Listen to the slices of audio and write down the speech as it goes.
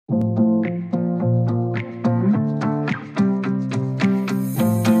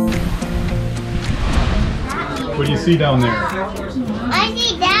see down there? I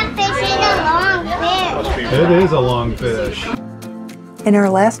see that fish is a long fish. It is a long fish. In our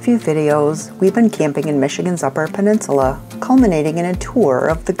last few videos, we've been camping in Michigan's Upper Peninsula, culminating in a tour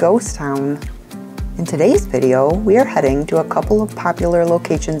of the ghost town. In today's video, we are heading to a couple of popular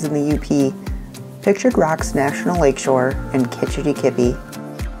locations in the UP, Pictured Rocks National Lakeshore and Kitch-Iti-Kipi.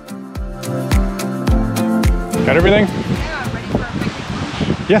 Got everything? Yeah, ready for a picnic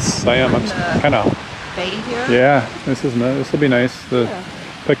lunch? Yes, I am. I'm kind of. Bay here? Yeah, this will be nice. The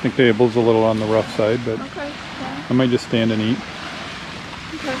picnic table's a little on the rough side, but I might just stand and eat.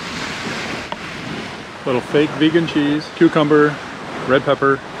 Okay. Little fake vegan cheese, cucumber, red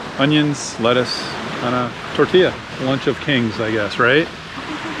pepper, onions, lettuce on a tortilla. Lunch of kings, I guess, right?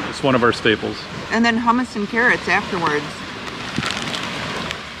 It's one of our staples. And then hummus and carrots afterwards.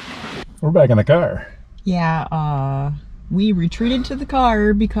 We're back in the car. Yeah, we retreated to the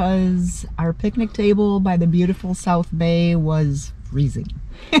car because our picnic table by the beautiful South Bay was freezing.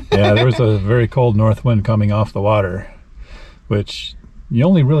 Yeah, there was a very cold north wind coming off the water, which you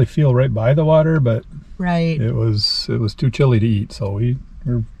only really feel right by the water, but it was too chilly to eat, so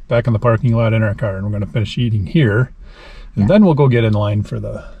we're back in the parking lot in our car, and we're going to finish eating here, and then we'll go get in line for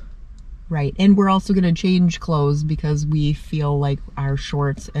the... Right, and we're also going to change clothes because we feel like our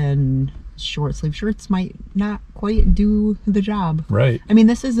shorts and short sleeve shirts might not quite do the job. Right. I mean,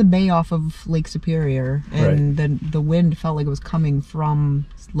 this is a bay off of Lake Superior, and the wind felt like it was coming from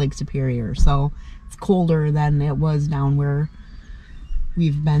Lake Superior, so it's colder than it was down where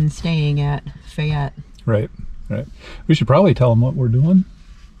we've been staying at Fayette. Right. We should probably tell them what we're doing.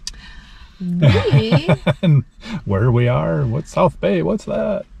 And where we are. What's South Bay? What's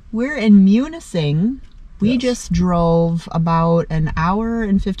that? We're in Munising. We just drove about an hour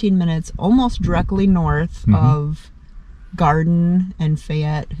and 15 minutes, almost directly north of Garden and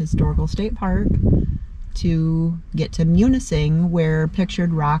Fayette Historical State Park to get to Munising, where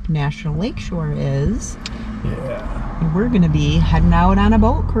Pictured Rock National Lakeshore is. Yeah. And we're going to be heading out on a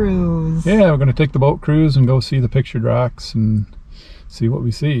boat cruise. Yeah, we're going to take the boat cruise and go see the Pictured Rocks and see what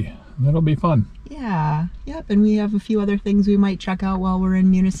we see. That'll be fun. Yeah, yep, and we have a few other things we might check out while we're in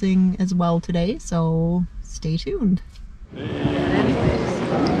Munising as well today, so stay tuned.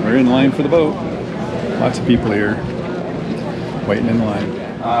 We're in line for the boat. Lots of people here waiting in line.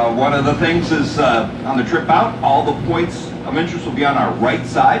 One of the things is on the trip out, all the points of interest will be on our right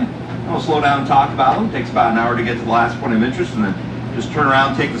side. We'll slow down and talk about them. It takes about an hour to get to the last point of interest, and then just turn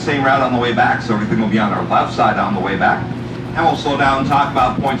around and take the same route on the way back, so everything will be on our left side on the way back. And we'll slow down and talk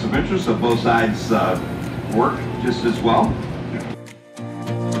about points of interest so both sides work just as well.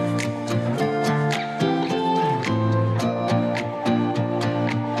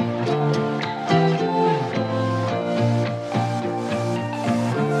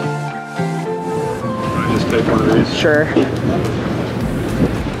 Want to just take one of these? Sure.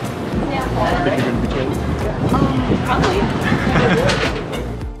 Think you're going to be cold? Probably.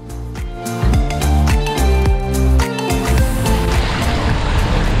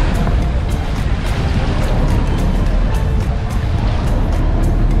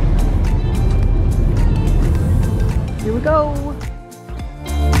 Here we go.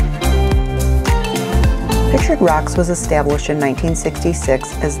 Pictured Rocks was established in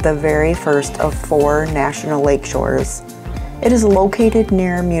 1966 as the very first of 4 national lake shores. It is located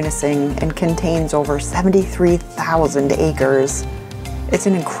near Munising and contains over 73,000 acres. It's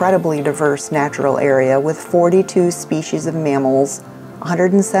an incredibly diverse natural area with 42 species of mammals,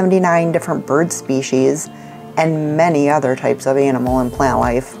 179 different bird species, and many other types of animal and plant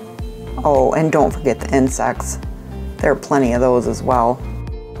life. Oh, and don't forget the insects. There are plenty of those as well.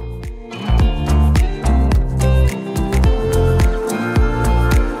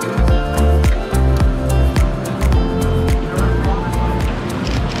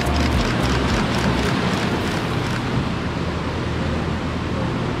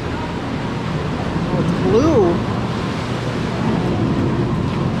 Blue.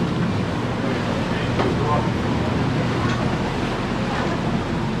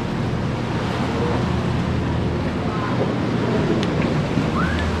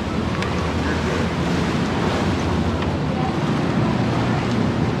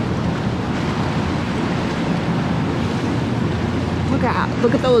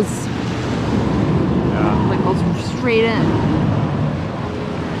 Look at those. Yeah. Like goes straight in.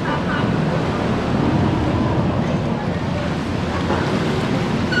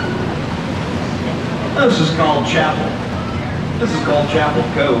 This is called Chapel. This is called Chapel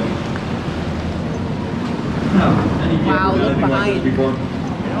Cove. Wow, look behind.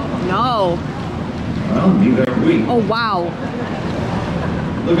 No. Well, neither have we. Oh, wow.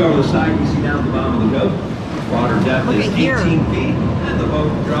 Look over the side, you see down at the bottom of the cove. Water depth Look is at 18 here. feet, and the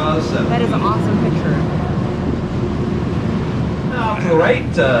boat draws 7 That is an feet. awesome picture. Now, to the right,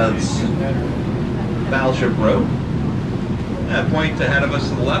 it's Battleship Road. Point ahead of us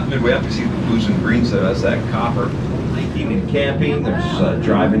to the left, midway up, you see the blues and greens. That's that copper. Hiking and camping. There's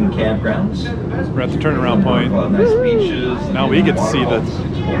driving and campgrounds. We're at the turnaround point. Nice beaches. Now we get to see the...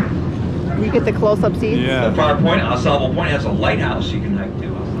 We get the close-up seats. The Yeah. far point, Ensemble Point, has a lighthouse you can hike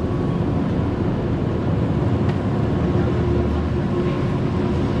to.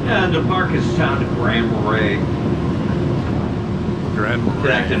 And the park is found at Grand Marais. Grand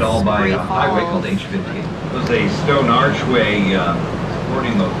Connected all by Great a highway Falls. called H-50. It was a stone archway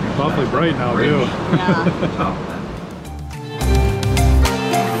supporting the Awfully bright now, bridge. too. Yeah. Top of that.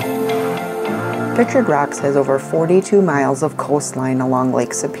 Pictured Rocks has over 42 miles of coastline along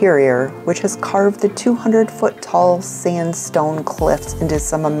Lake Superior, which has carved the 200-foot tall sandstone cliffs into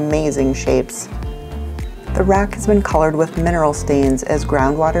some amazing shapes. The rock has been colored with mineral stains as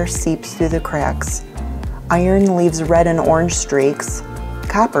groundwater seeps through the cracks. Iron leaves red and orange streaks.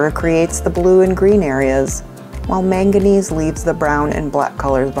 Copper creates the blue and green areas, while manganese leaves the brown and black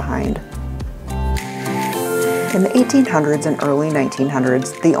colors behind. In the 1800s and early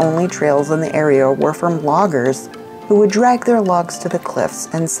 1900s, the only trails in the area were from loggers who would drag their logs to the cliffs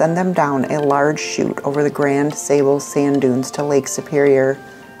and send them down a large chute over the Grand Sable sand dunes to Lake Superior.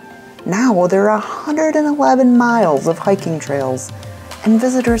 Now there are 111 miles of hiking trails, and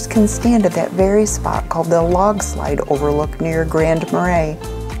visitors can stand at that very spot called the Log Slide Overlook near Grand Marais.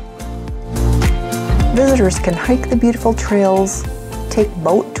 Visitors can hike the beautiful trails, take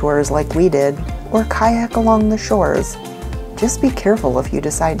boat tours like we did, or kayak along the shores. Just be careful if you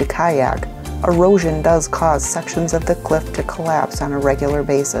decide to kayak. Erosion does cause sections of the cliff to collapse on a regular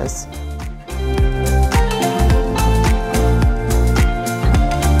basis.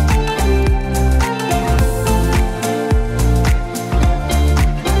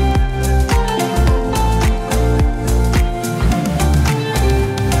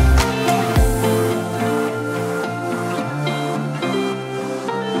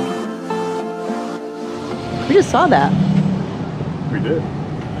 We just saw that. We did.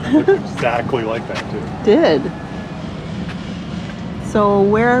 Looked exactly like that, too. Did. So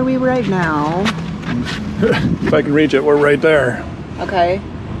where are we right now? If I can reach it, we're right there. Okay.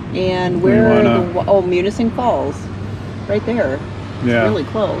 And where We are wanna- the... Oh, Munising Falls. Right there. Yeah. Really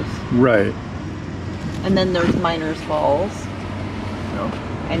close. Right. And then there's Miners Falls Yep.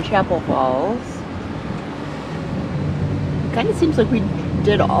 and Chapel Falls. Kind of seems like we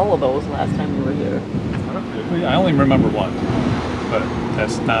did all of those last time we were here. I only remember one, but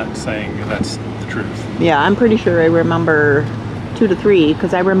that's not saying that's the truth. Yeah, I'm pretty sure I remember 2 to 3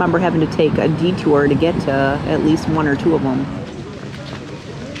 because I remember having to take a detour to get to at least 1 or 2 of them.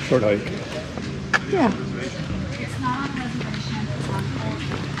 Short hike. Yeah.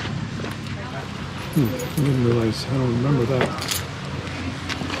 I didn't realize, I don't remember that.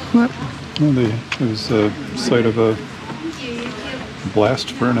 What? Well, it was the site of a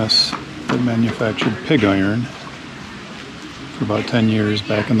blast furnace that manufactured pig iron for about 10 years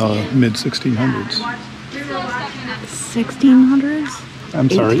back in the mid-1600s. 1600s? I'm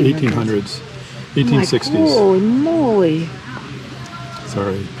sorry, 1800s. 1860s. Holy moly.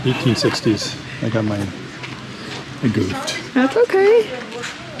 Sorry, 1860s. I goofed. That's okay.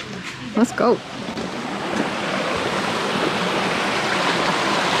 Let's go.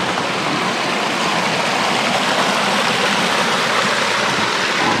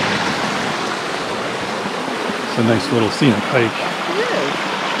 It's a nice little scenic hike.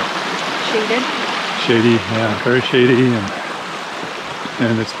 Shaded. Shady, yeah, very shady,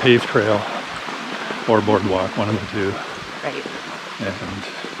 and it's paved trail or boardwalk, one of the two. Right. And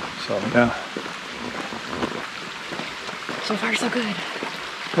so, yeah. So far, so good.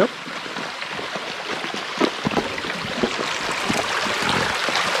 Yep.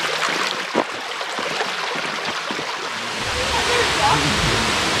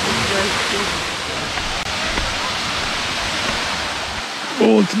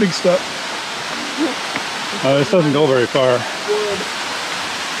 Oh, it's a big step. This doesn't go very far.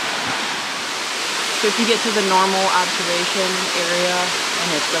 So if you get to the normal observation area and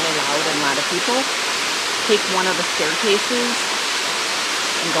it's really loud and a lot of people, take one of the staircases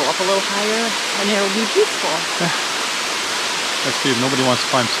and go up a little higher and it'll be peaceful. That's Steve, nobody wants to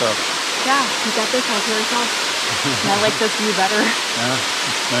climb stuff. Yeah, you got this all to yourself. And I like this view better. Yeah,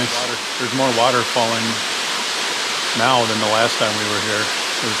 it's nice. There's more water falling now than the last time we were here.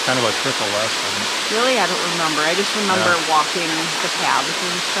 It was kind of a trickle last time. Really, I don't remember. I just remember walking the paths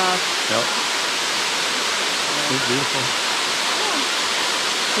and stuff. Yep. It was beautiful.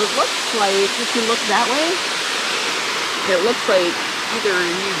 So it looks like, if you look that way, It looks like either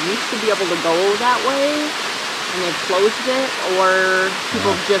you used to be able to go that way and they've closed it, or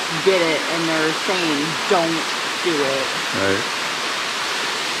people just did it and they're saying don't do it. Right.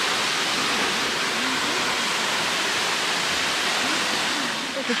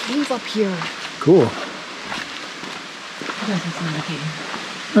 There's a cave up here. Cool. It doesn't seem like a cave.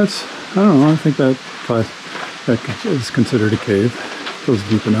 That's, I don't know, I think that is considered a cave. Goes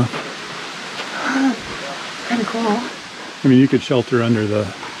deep enough. Kind of cool. I mean, you could shelter under the,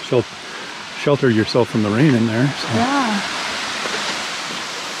 shelter yourself from the rain in there. So. Yeah.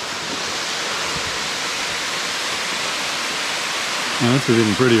 Well, this is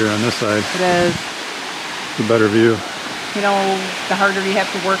even prettier on this side. It is. It's a better view. You know, the harder you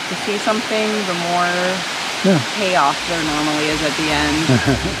have to work to see something, the more payoff there normally is at the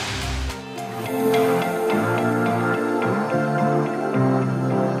end.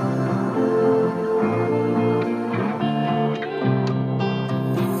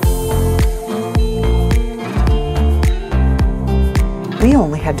 We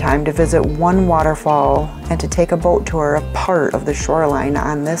only had time to visit one waterfall and to take a boat tour of part of the shoreline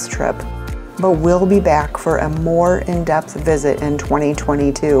on this trip. But we'll be back for a more in-depth visit in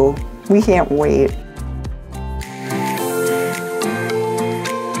 2022. We can't wait.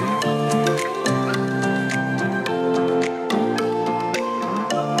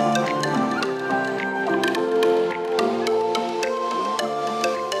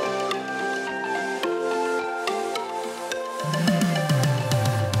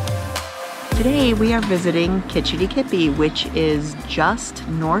 Today we are visiting Kitch-Iti-Kipi, which is just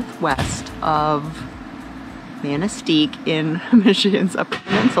northwest of Munising in Michigan's Upper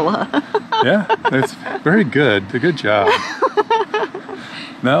Peninsula. Yeah, that's very good. A good job.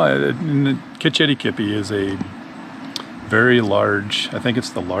 No, Kitch-Iti-Kipi is a very large, I think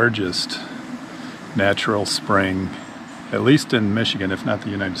it's the largest natural spring, at least in Michigan, if not the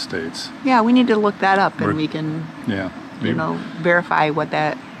United States. Yeah, we need to look that up and we can, you know, verify what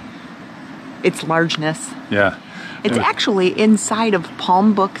that, its largeness. Yeah. It's actually inside of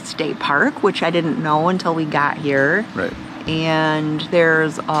Palm Brook State Park, which I didn't know until we got here. Right. And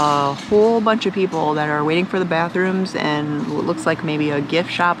there's a whole bunch of people that are waiting for the bathrooms and what looks like maybe a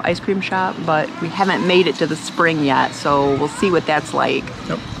gift shop, ice cream shop, but we haven't made it to the spring yet, so we'll see what that's like.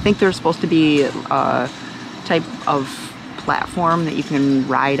 Yep. I think there's supposed to be a type of platform that you can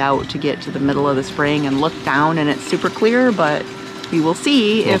ride out to get to the middle of the spring and look down, and it's super clear, but we will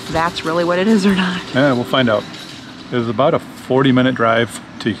see if that's really what it is or not. Yeah, we'll find out. It was about a 40-minute drive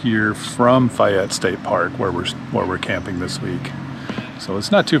to here from Fayette State Park, where we're camping this week. So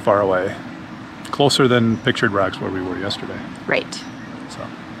it's not too far away. Closer than Pictured Rocks, where we were yesterday. Right. So.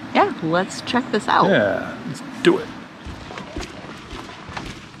 Yeah, let's check this out. Yeah, let's do it.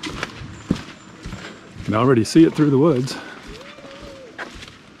 You can already see it through the woods.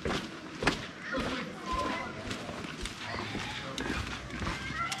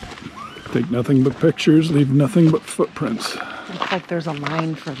 Take nothing but pictures, leave nothing but footprints. Looks like there's a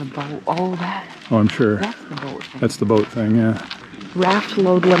line for the boat. Oh, Oh, I'm sure. that's the boat thing. That's the boat thing, yeah. Raft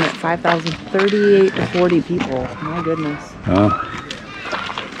load limit 5,000, 38 to 40 people. My goodness. Oh,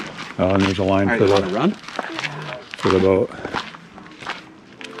 and there's a line for the boat.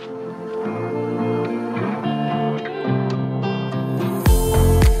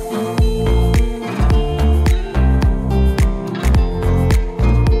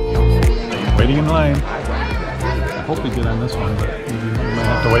 Waiting in line. I hope we get on this one, but we might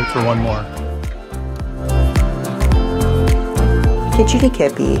have to wait for one more.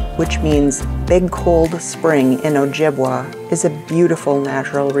 Kitch-Iti-Kipi, which means Big Cold Spring in Ojibwa, is a beautiful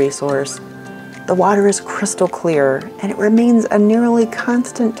natural resource. The water is crystal clear, and it remains a nearly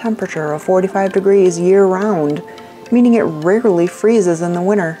constant temperature of 45 degrees year-round, meaning it rarely freezes in the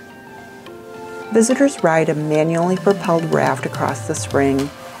winter. Visitors ride a manually propelled raft across the spring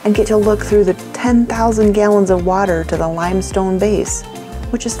and get to look through the 10,000 gallons of water to the limestone base,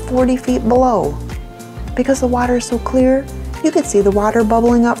 which is 40 feet below. Because the water is so clear, you can see the water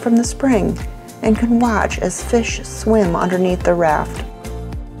bubbling up from the spring and can watch as fish swim underneath the raft.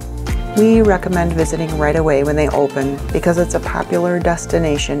 We recommend visiting right away when they open because it's a popular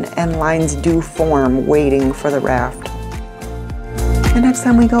destination and lines do form waiting for the raft. And next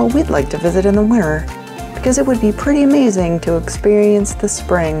time we go, we'd like to visit in the winter because it would be pretty amazing to experience the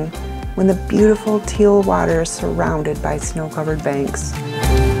spring when the beautiful teal water is surrounded by snow-covered banks.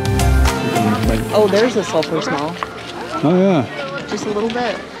 Oh, there's a sulfur smell. Oh yeah. Just a little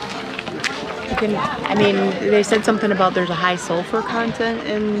bit. You can, I mean, they said something about there's a high sulfur content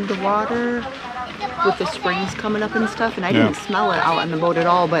in the water with the springs coming up and stuff, and I didn't smell it out on the boat at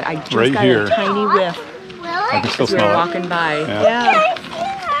all, but I just got a tiny whiff. I can still We're smell it. walking by.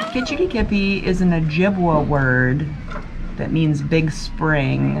 Yeah. Kitch-Iti-Kipi is an Ojibwa word that means big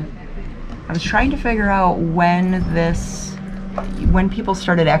spring. I was trying to figure out when people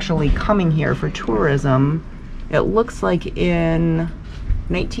started actually coming here for tourism. It looks like in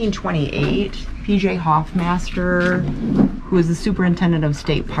 1928, PJ Hoffmaster, who was the superintendent of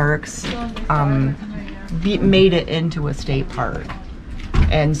state parks, made it into a state park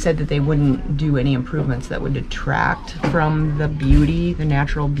and said that they wouldn't do any improvements that would detract from the beauty, the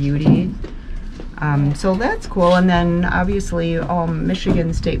natural beauty. So that's cool. And then obviously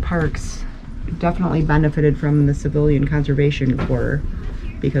Michigan state parks definitely benefited from the Civilian Conservation Corps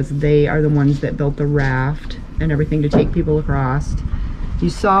because they are the ones that built the raft and everything to take people across. You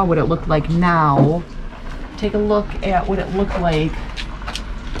saw what it looked like now. Take a look at what it looked like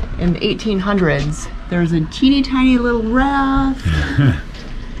in the 1800s. There's a teeny tiny little raft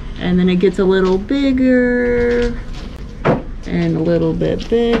and then it gets a little bigger and a little bit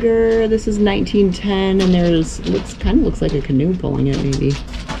bigger. This is 1910 and kind of looks like a canoe pulling it maybe.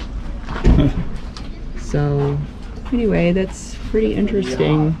 So anyway, that's pretty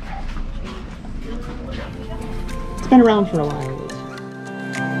interesting. It's been around for a while.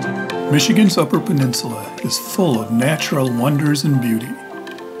 Michigan's Upper Peninsula is full of natural wonders and beauty.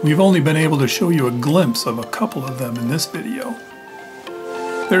 We've only been able to show you a glimpse of a couple of them in this video.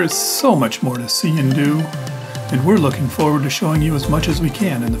 There is so much more to see and do, and we're looking forward to showing you as much as we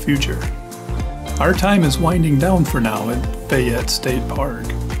can in the future. Our time is winding down for now at Fayette State Park.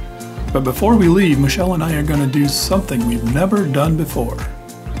 But before we leave, Michelle and I are going to do something we've never done before.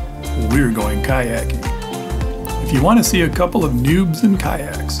 We're going kayaking. If you want to see a couple of noobs in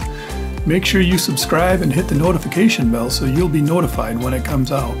kayaks, make sure you subscribe and hit the notification bell so you'll be notified when it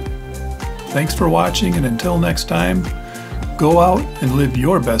comes out. Thanks for watching, and until next time, go out and live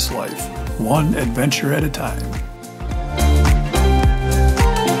your best life, one adventure at a time.